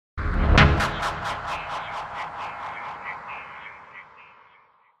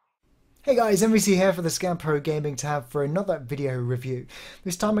Hey guys, MVC here for the Scan Pro Gaming tab for another video review.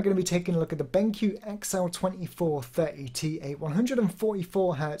 This time we're going to be taking a look at the BenQ XL2430T, a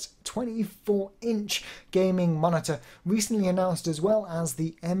 144Hz 24-inch gaming monitor, recently announced, as well as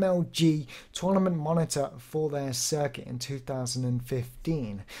the MLG tournament monitor for their circuit in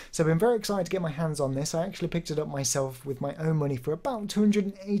 2015. So I've been very excited to get my hands on this. I actually picked it up myself with my own money for about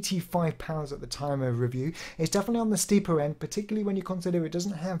 £285 at the time of review. It's definitely on the steeper end, particularly when you consider it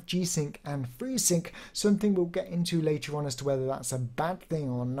doesn't have G-Sync and FreeSync, something we'll get into later on as to whether that's a bad thing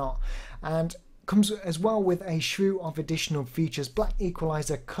or not. And comes as well with a slew of additional features: black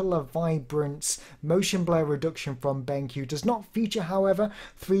equalizer, color vibrance, motion blur reduction from BenQ. Does not feature, however,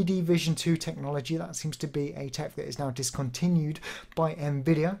 3D Vision 2 technology. That seems to be a tech that is now discontinued by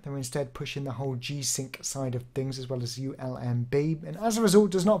Nvidia. They're instead pushing the whole G-Sync side of things, as well as ULMB, and as a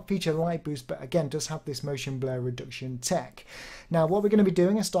result does not feature light boost, but again does have this motion blur reduction tech. Now what we're going to be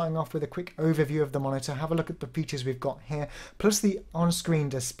doing is starting off with a quick overview of the monitor, have a look at the features we've got here, plus the on-screen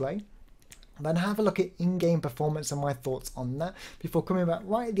display. Then have a look at in-game performance and my thoughts on that, before coming back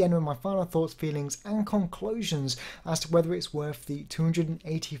right at the end with my final thoughts, feelings and conclusions as to whether it's worth the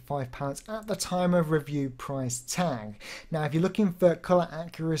 £285 at the time of review price tag. Now if you're looking for colour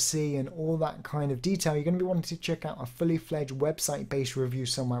accuracy and all that kind of detail, you're going to be wanting to check out a fully fledged website based review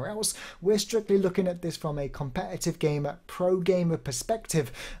somewhere else. We're strictly looking at this from a competitive gamer, pro gamer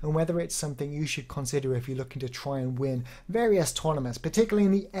perspective, and whether it's something you should consider if you're looking to try and win various tournaments, particularly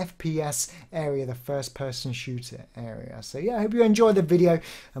in the FPS area, the first person shooter area. So yeah, I hope you enjoy the video,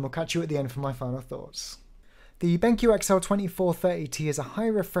 and we'll catch you at the end for my final thoughts. The BenQ XL2430T is a high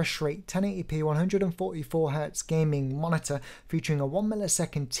refresh rate 1080p 144Hz gaming monitor featuring a 1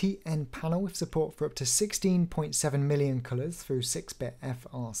 millisecond TN panel with support for up to 16.7 million colours through 6-bit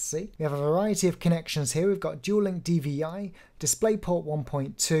FRC. We have a variety of connections here. We've got dual link DVI, DisplayPort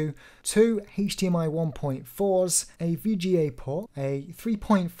 1.2, two HDMI 1.4s, a VGA port, a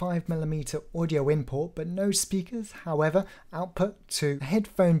 3.5mm audio input but no speakers, however, output to a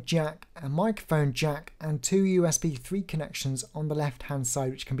headphone jack, a microphone jack, and two USB 3 connections on the left hand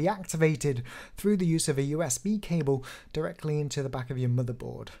side, which can be activated through the use of a USB cable directly into the back of your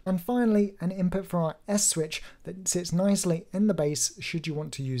motherboard. And finally, an input for our S switch that sits nicely in the base should you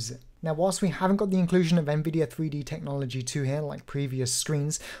want to use it. Now whilst we haven't got the inclusion of Nvidia 3D technology to here like previous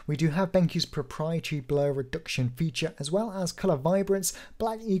screens, we do have BenQ's proprietary blur reduction feature, as well as colour vibrance,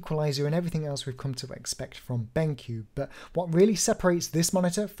 black equalizer, and everything else we've come to expect from BenQ. But what really separates this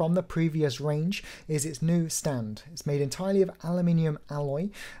monitor from the previous range is its new stand. It's made entirely of aluminium alloy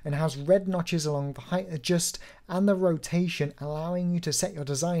and has red notches along the height adjust and the rotation, allowing you to set your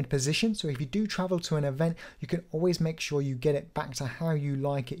desired position. So if you do travel to an event, you can always make sure you get it back to how you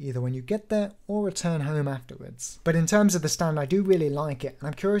like it, either when you get there or return home afterwards. But in terms of the stand, I do really like it, and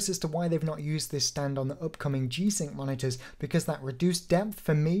I'm curious as to why they've not used this stand on the upcoming G-Sync monitors, because that reduced depth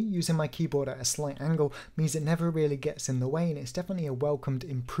for me using my keyboard at a slight angle means it never really gets in the way, and it's definitely a welcomed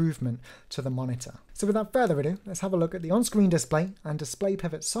improvement to the monitor. So without further ado, let's have a look at the on-screen display and display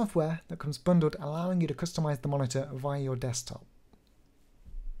pivot software that comes bundled, allowing you to customize the monitor via your desktop.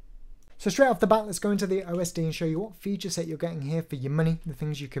 So straight off the bat, let's go into the OSD and show you what feature set you're getting here for your money, the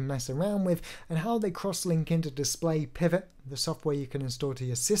things you can mess around with, and how they cross-link into display pivot, the software you can install to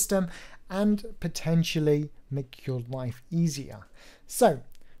your system, and potentially make your life easier. So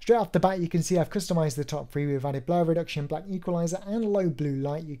straight off the bat, you can see I've customized the top three. We've added blur reduction, black equalizer, and low blue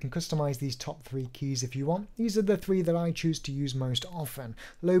light. You can customize these top three keys if you want. These are the three that I choose to use most often.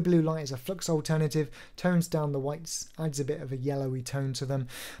 Low blue light is a flux alternative, tones down the whites, adds a bit of a yellowy tone to them.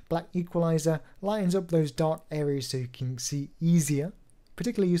 Black equalizer lightens up those dark areas so you can see easier,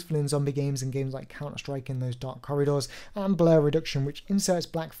 particularly useful in zombie games and games like Counter-Strike in those dark corridors. And blur reduction, which inserts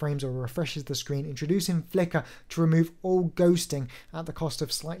black frames or refreshes the screen, introducing flicker to remove all ghosting at the cost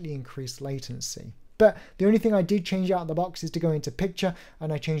of slightly increased latency. But the only thing I did change out of the box is to go into picture,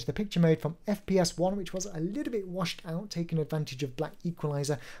 and I changed the picture mode from FPS 1, which was a little bit washed out, taking advantage of black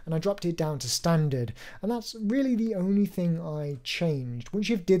equalizer, and I dropped it down to standard. And that's really the only thing I changed. Once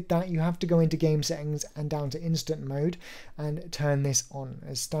you've did that, you have to go into game settings and down to instant mode and turn this on,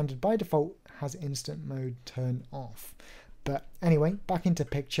 as standard by default has instant mode turned off. But anyway, back into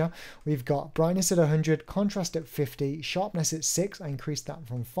picture, we've got brightness at 100, contrast at 50, sharpness at 6, I increased that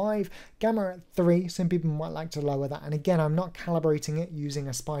from 5, gamma at 3, some people might like to lower that, and again, I'm not calibrating it using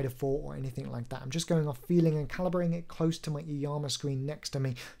a Spider 4 or anything like that. I'm just going off feeling and calibrating it close to my Iyama screen next to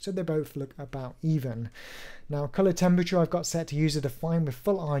me, so they both look about even. Now, color temperature I've got set to user define with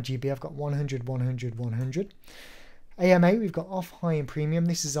full RGB. I've got 100, 100, 100. AMA, we've got off, high, and premium.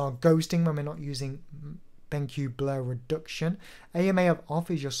 This is our ghosting when we're not using BenQ blur reduction. AMA of off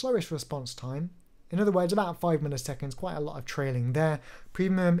is your slowest response time. In other words, about 5 milliseconds, quite a lot of trailing there.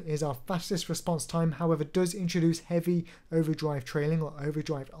 Premium is our fastest response time, however, does introduce heavy overdrive trailing or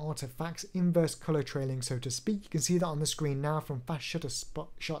overdrive artifacts, inverse color trailing, so to speak. You can see that on the screen now from fast shutter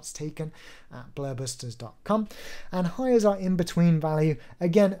shots taken at blurbusters.com. And high is our in-between value.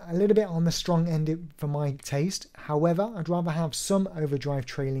 Again, a little bit on the strong end for my taste. However, I'd rather have some overdrive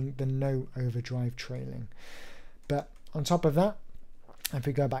trailing than no overdrive trailing. But on top of that, if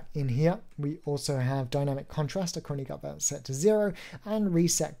we go back in here, we also have dynamic contrast. I currently got that set to 0, and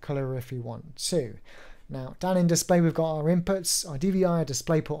reset color if we want to. Now, down in display, we've got our inputs, our DVI, our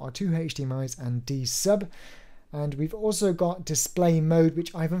DisplayPort, our 2 HDMIs, and D-sub. And we've also got display mode,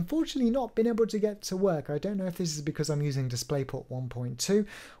 which I've unfortunately not been able to get to work. I don't know if this is because I'm using DisplayPort 1.2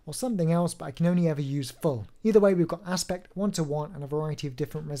 or something else, but I can only ever use full. Either way, we've got aspect 1:1 and a variety of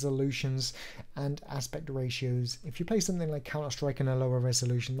different resolutions and aspect ratios. If you play something like Counter-Strike in a lower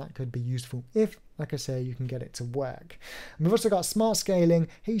resolution, that could be useful if, like I say, you can get it to work. And we've also got smart scaling,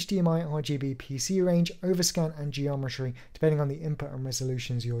 HDMI, RGB, PC range, overscan, and geometry, depending on the input and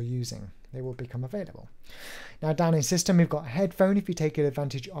resolutions you're using. They will become available. Now down in system, we've got headphone if you take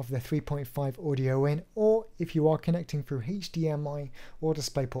advantage of the 3.5 audio in, or if you are connecting through HDMI or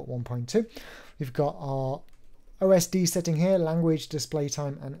DisplayPort 1.2. We've got our OSD setting here, language, display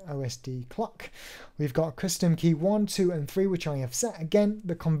time, and OSD clock. We've got custom key 1, 2, and 3, which I have set. Again,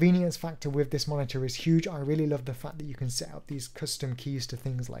 the convenience factor with this monitor is huge. I really love the fact that you can set up these custom keys to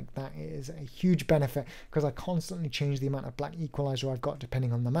things like that. It is a huge benefit because I constantly change the amount of black equalizer I've got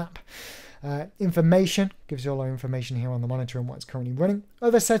depending on the map. Information, gives you all our information here on the monitor and what's currently running.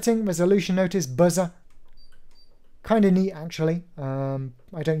 Other setting, resolution notice, buzzer. Kind of neat actually.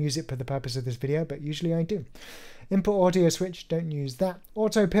 I don't use it for the purpose of this video, but usually I do. Input audio switch, don't use that.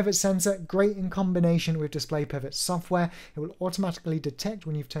 Auto pivot sensor, great in combination with display pivot software. It will automatically detect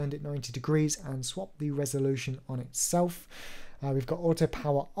when you've turned it 90 degrees and swap the resolution on itself. We've got auto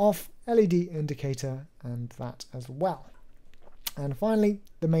power off, LED indicator, and that as well. And finally,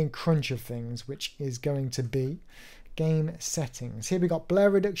 the main crunch of things, which is going to be game settings. Here we got blur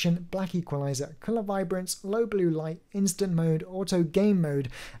reduction, black equalizer, color vibrance, low blue light, instant mode, auto game mode,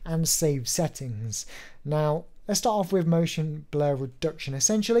 and save settings. Now, let's start off with motion blur reduction.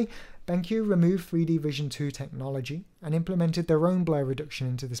 Essentially, BenQ removed 3D Vision 2 technology and implemented their own blur reduction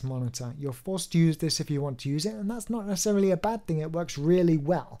into this monitor. You're forced to use this if you want to use it, and that's not necessarily a bad thing. It works really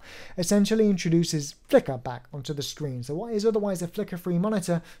well. Essentially introduces flicker back onto the screen. So what is otherwise a flicker-free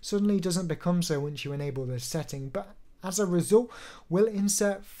monitor suddenly doesn't become so once you enable this setting, but as a result, we'll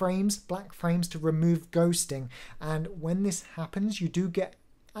insert frames, black frames, to remove ghosting. And when this happens, you do get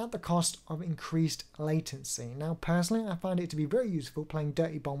at the cost of increased latency. Now, personally, I find it to be very useful playing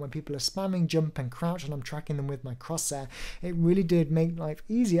Dirty Bomb when people are spamming jump and crouch and I'm tracking them with my crosshair. It really did make life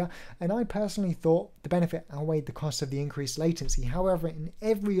easier, and I personally thought the benefit outweighed the cost of the increased latency. However, in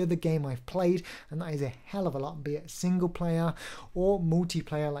every other game I've played, and that is a hell of a lot, be it single player or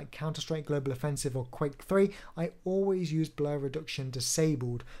multiplayer like Counter-Strike Global Offensive or Quake 3, I always use blur reduction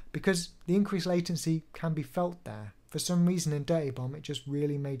disabled because the increased latency can be felt there. For some reason in Dirty Bomb, it just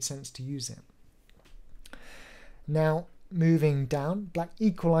really made sense to use it. Now, moving down, black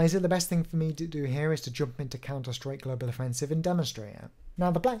equalizer, the best thing for me to do here is to jump into Counter-Strike Global Offensive and demonstrate it. Now,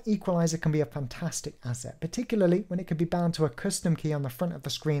 the black equalizer can be a fantastic asset, particularly when it can be bound to a custom key on the front of the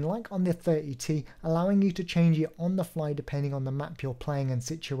screen, like on the 30T, allowing you to change it on the fly depending on the map you're playing and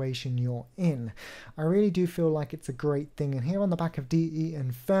situation you're in. I really do feel like it's a great thing, and here on the back of DE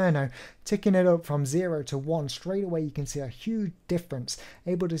Inferno, ticking it up from 0 to 1, straight away you can see a huge difference,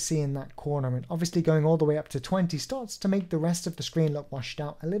 able to see in that corner, and obviously going all the way up to 20 starts to make the rest of the screen look washed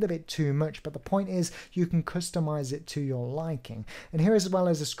out a little bit too much, but the point is you can customize it to your liking. And here as well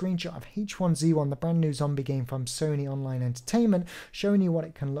as a screenshot of H1Z1, the brand new zombie game from Sony Online Entertainment, showing you what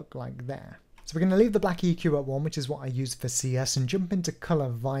it can look like there. So we're going to leave the black EQ at 1, which is what I use for CS, and jump into color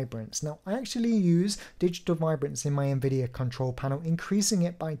vibrance. Now, I actually use digital vibrance in my NVIDIA control panel, increasing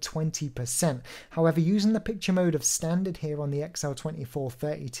it by 20%. However, using the picture mode of standard here on the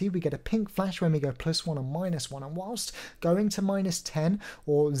XL2430T, we get a pink flash when we go +1 and -1, and whilst going to -10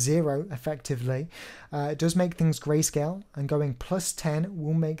 or 0 effectively, it does make things grayscale, and going +10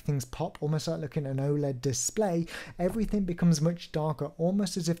 will make things pop, almost like looking at an OLED display. Everything becomes much darker,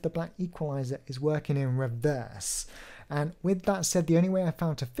 almost as if the black equalizer is working in reverse. And with that said, the only way I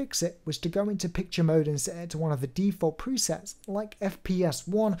found to fix it was to go into picture mode and set it to one of the default presets like FPS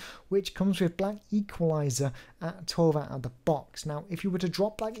 1, which comes with black equalizer at 12 out of the box. Now, if you were to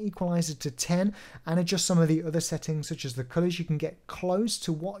drop black equalizer to 10 and adjust some of the other settings such as the colors, you can get close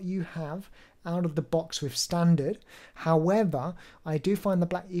to what you have out of the box with standard. However, I do find the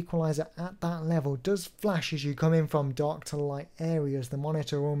black equalizer at that level does flash as you come in from dark to light areas. The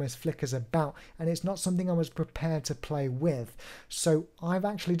monitor almost flickers about, and it's not something I was prepared to play with. So I've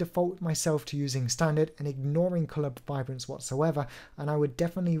actually defaulted myself to using standard and ignoring color vibrance whatsoever, and I would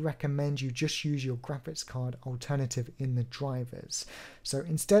definitely recommend you just use your graphics card alternative in the drivers. So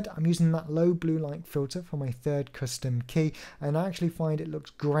instead, I'm using that low blue light filter for my third custom key, and I actually find it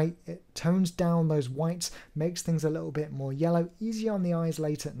looks great. It tones down those whites, makes things a little bit more yellow, easy on the eyes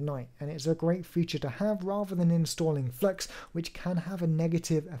late at night, and it's a great feature to have rather than installing Flux, which can have a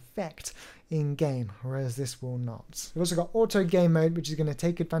negative effect in game, whereas this will not. We've also got auto game mode, which is going to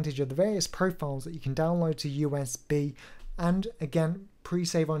take advantage of the various profiles that you can download to USB, and again,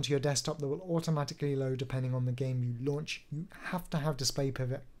 pre-save onto your desktop that will automatically load depending on the game you launch. You have to have Display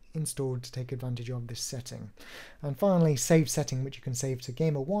Pivot installed to take advantage of this setting. And finally, save setting, which you can save to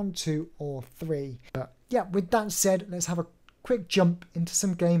gamer 1, 2 or 3. But yeah, with that said, let's have a quick jump into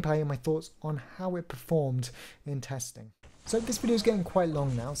some gameplay and my thoughts on how it performed in testing. So this video is getting quite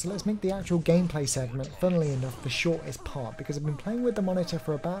long now, so let's make the actual gameplay segment, funnily enough, the shortest part, because I've been playing with the monitor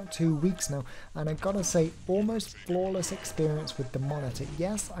for about 2 weeks now, and I gotta say, almost flawless experience with the monitor.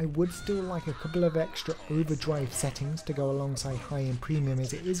 Yes, I would still like a couple of extra overdrive settings to go alongside high and premium,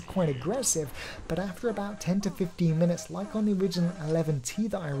 as it is quite aggressive, but after about 10 to 15 minutes, like on the original 11T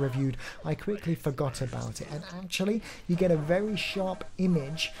that I reviewed, I quickly forgot about it, and actually, you get a very sharp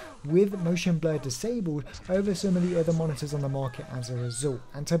image with motion blur disabled over some of the other monitors on the market as a result.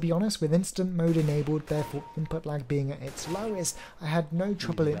 And to be honest, with instant mode enabled, therefore input lag being at its lowest, I had no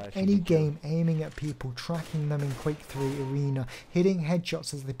trouble in any game aiming at people, tracking them in Quake 3 Arena, hitting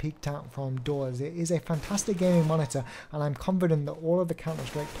headshots as they peeked out from doors. It is a fantastic gaming monitor, and I'm confident that all of the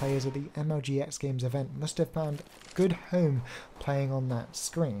Counter-Strike players at the MLG X Games event must have found good home playing on that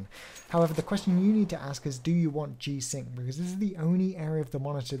screen. However, the question you need to ask is, do you want G-Sync? Because this is the only area of the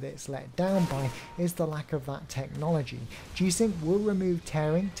monitor that it's let down by, is the lack of that technology. G-Sync will remove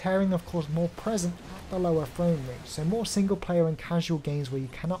tearing, of course more present at the lower frame rate, so more single player and casual games where you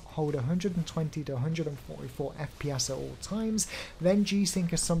cannot hold 120 to 144 FPS at all times, then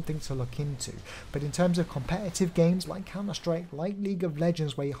G-Sync is something to look into. But in terms of competitive games like Counter-Strike, like League of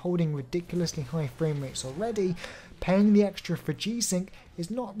Legends, where you're holding ridiculously high frame rates already, paying the extra for G-Sync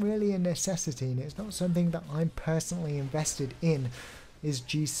is not really a necessity, and it's not something that I'm personally invested in, is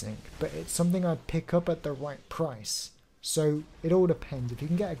G-Sync, but it's something I'd pick up at the right price. So it all depends. If you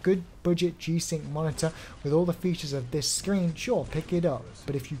can get a good budget G-Sync monitor with all the features of this screen, sure, pick it up.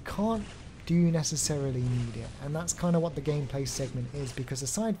 But if you can't, do you necessarily need it? And that's kind of what the gameplay segment is, because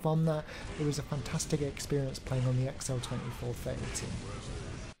aside from that, it was a fantastic experience playing on the XL2430T.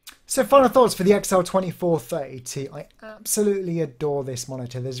 So final thoughts for the XL2430T. I absolutely adore this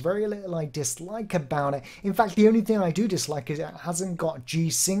monitor. There's very little I dislike about it. In fact, the only thing I do dislike is it hasn't got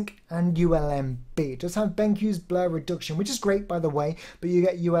G-Sync and ULMB. It does have BenQ's blur reduction, which is great by the way, but you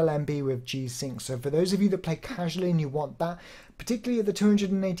get ULMB with G-Sync. So for those of you that play casually and you want that, particularly at the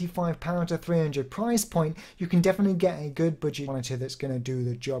 £285 to £300 price point, you can definitely get a good budget monitor that's going to do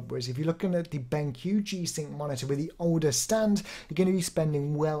the job. Whereas if you're looking at the BenQ G-Sync monitor with the older stand, you're going to be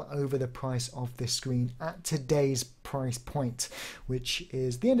spending well over the price of this screen at today's price point, which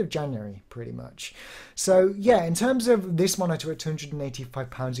is the end of January pretty much. So yeah, in terms of this monitor at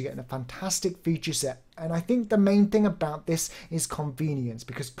 £285, you're getting a fantastic feature set. And I think the main thing about this is convenience,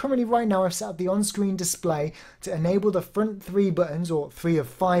 because currently right now I've set up the on-screen display to enable the front 3 buttons, or 3 of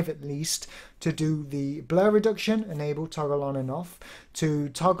 5 at least, to do the blur reduction, enable, toggle on and off, to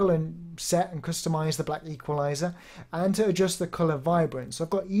toggle and set and customize the black equalizer, and to adjust the color vibrance. So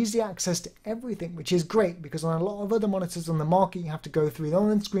I've got easy access to everything, which is great, because on a lot of other monitors on the market you have to go through the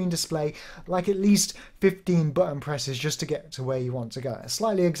on-screen display like at least 15 button presses just to get to where you want to go.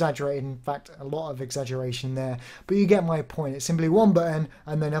 Slightly exaggerated, in fact a lot of exaggeration there, but you get my point. It's simply one button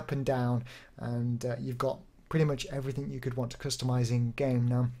and then up and down, and you've got pretty much everything you could want to customize in game.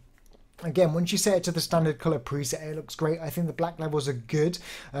 Now again, once you set it to the standard color preset, it looks great. I think the black levels are good.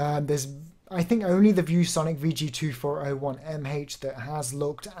 There's I think only the ViewSonic VG2401MH that has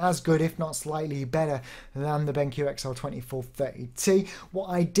looked as good, if not slightly better, than the BenQ XL2430T. What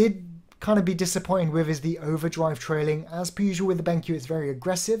I did kind of be disappointed with is the overdrive trailing. As per usual with the BenQ, it's very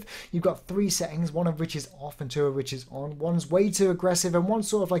aggressive. You've got 3 settings, one of which is off and 2 of which is on. One's way too aggressive and one's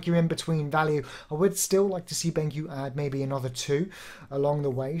sort of like your in-between value. I would still like to see BenQ add maybe another 2 along the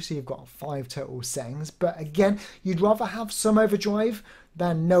way, so you've got 5 total settings. But again, you'd rather have some overdrive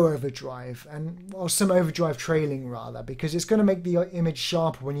than no overdrive, or some overdrive trailing rather, because it's going to make the image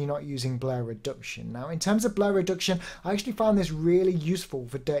sharper when you're not using blur reduction. Now in terms of blur reduction, I actually found this really useful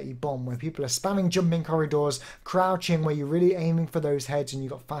for Dirty Bomb, where people are spamming jumping corridors, crouching, where you're really aiming for those heads and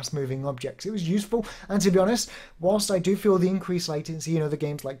you've got fast moving objects. It was useful, and to be honest, whilst I do feel the increased latency in other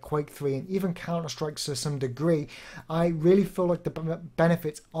games like Quake 3 and even Counter-Strike to some degree, I really feel like the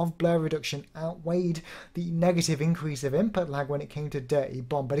benefits of blur reduction outweighed the negative increase of input lag when it came to Dirty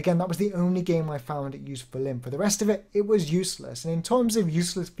Bomb. But again, that was the only game I found it useful in. For the rest of it, it was useless. And in terms of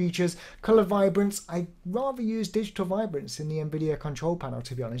useless features, color vibrance, I rather use digital vibrance in the NVIDIA control panel,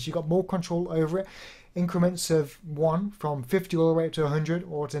 to be honest. You got more control over it, increments of 1 from 50 all the way up to 100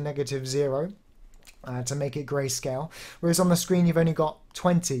 or to -0. To make it grayscale, whereas on the screen you've only got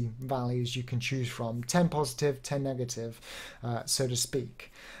 20 values you can choose from, 10 positive, 10 negative, so to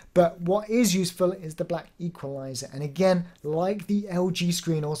speak. But what is useful is the black equalizer, and again, like the LG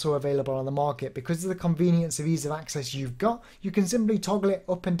screen also available on the market, because of the convenience of ease of access you've got, you can simply toggle it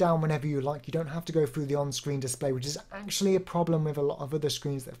up and down whenever you like. You don't have to go through the on-screen display, which is actually a problem with a lot of other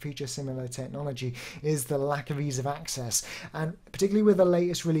screens that feature similar technology, is the lack of ease of access. And particularly with the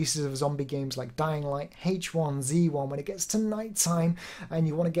latest releases of zombie games like Dying Light, H1Z1, when it gets to nighttime and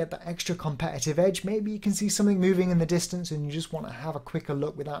you want to get that extra competitive edge, maybe you can see something moving in the distance and you just want to have a quicker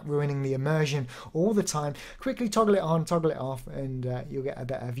look without ruining the immersion all the time. Quickly toggle it on, toggle it off, and you'll get a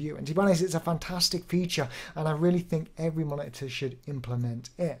better view. And to be honest, it's a fantastic feature, and I really think every monitor should implement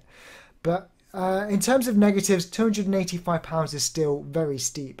it. But in terms of negatives, £285 is still very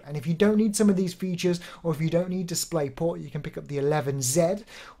steep, and if you don't need some of these features, or if you don't need DisplayPort, you can pick up the 11Z,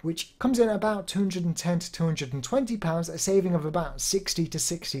 which comes in at about £210 to £220, a saving of about 60 to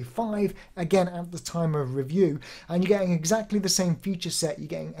 65, again at the time of review, and you're getting exactly the same feature set. You're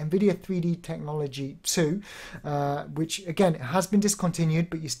getting NVIDIA 3D Technology 2, which again has been discontinued,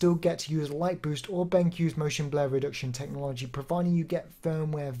 but you still get to use Light Boost or BenQ's motion blur reduction technology, providing you get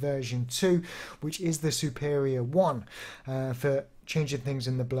firmware version 2, which is the superior one for changing things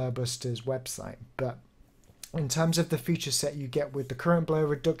in the Blurbusters website. But in terms of the feature set you get with the current blur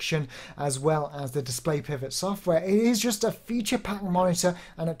reduction as well as the display pivot software, it is just a feature-packed monitor,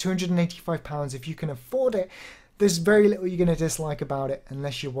 and at £285, if you can afford it, there's very little you're going to dislike about it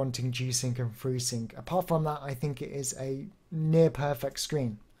unless you're wanting G-Sync and FreeSync. Apart from that, I think it is a near perfect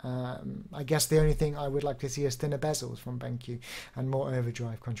screen. I guess the only thing I would like to see is thinner bezels from BenQ and more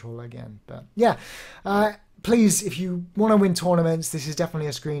overdrive control again. But yeah, please, if you want to win tournaments, this is definitely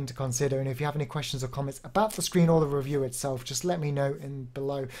a screen to consider. And if you have any questions or comments about the screen or the review itself, just let me know in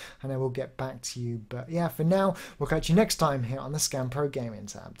below and I will get back to you. But yeah, for now, we'll catch you next time here on the Scam Pro Gaming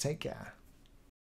tab. Take care.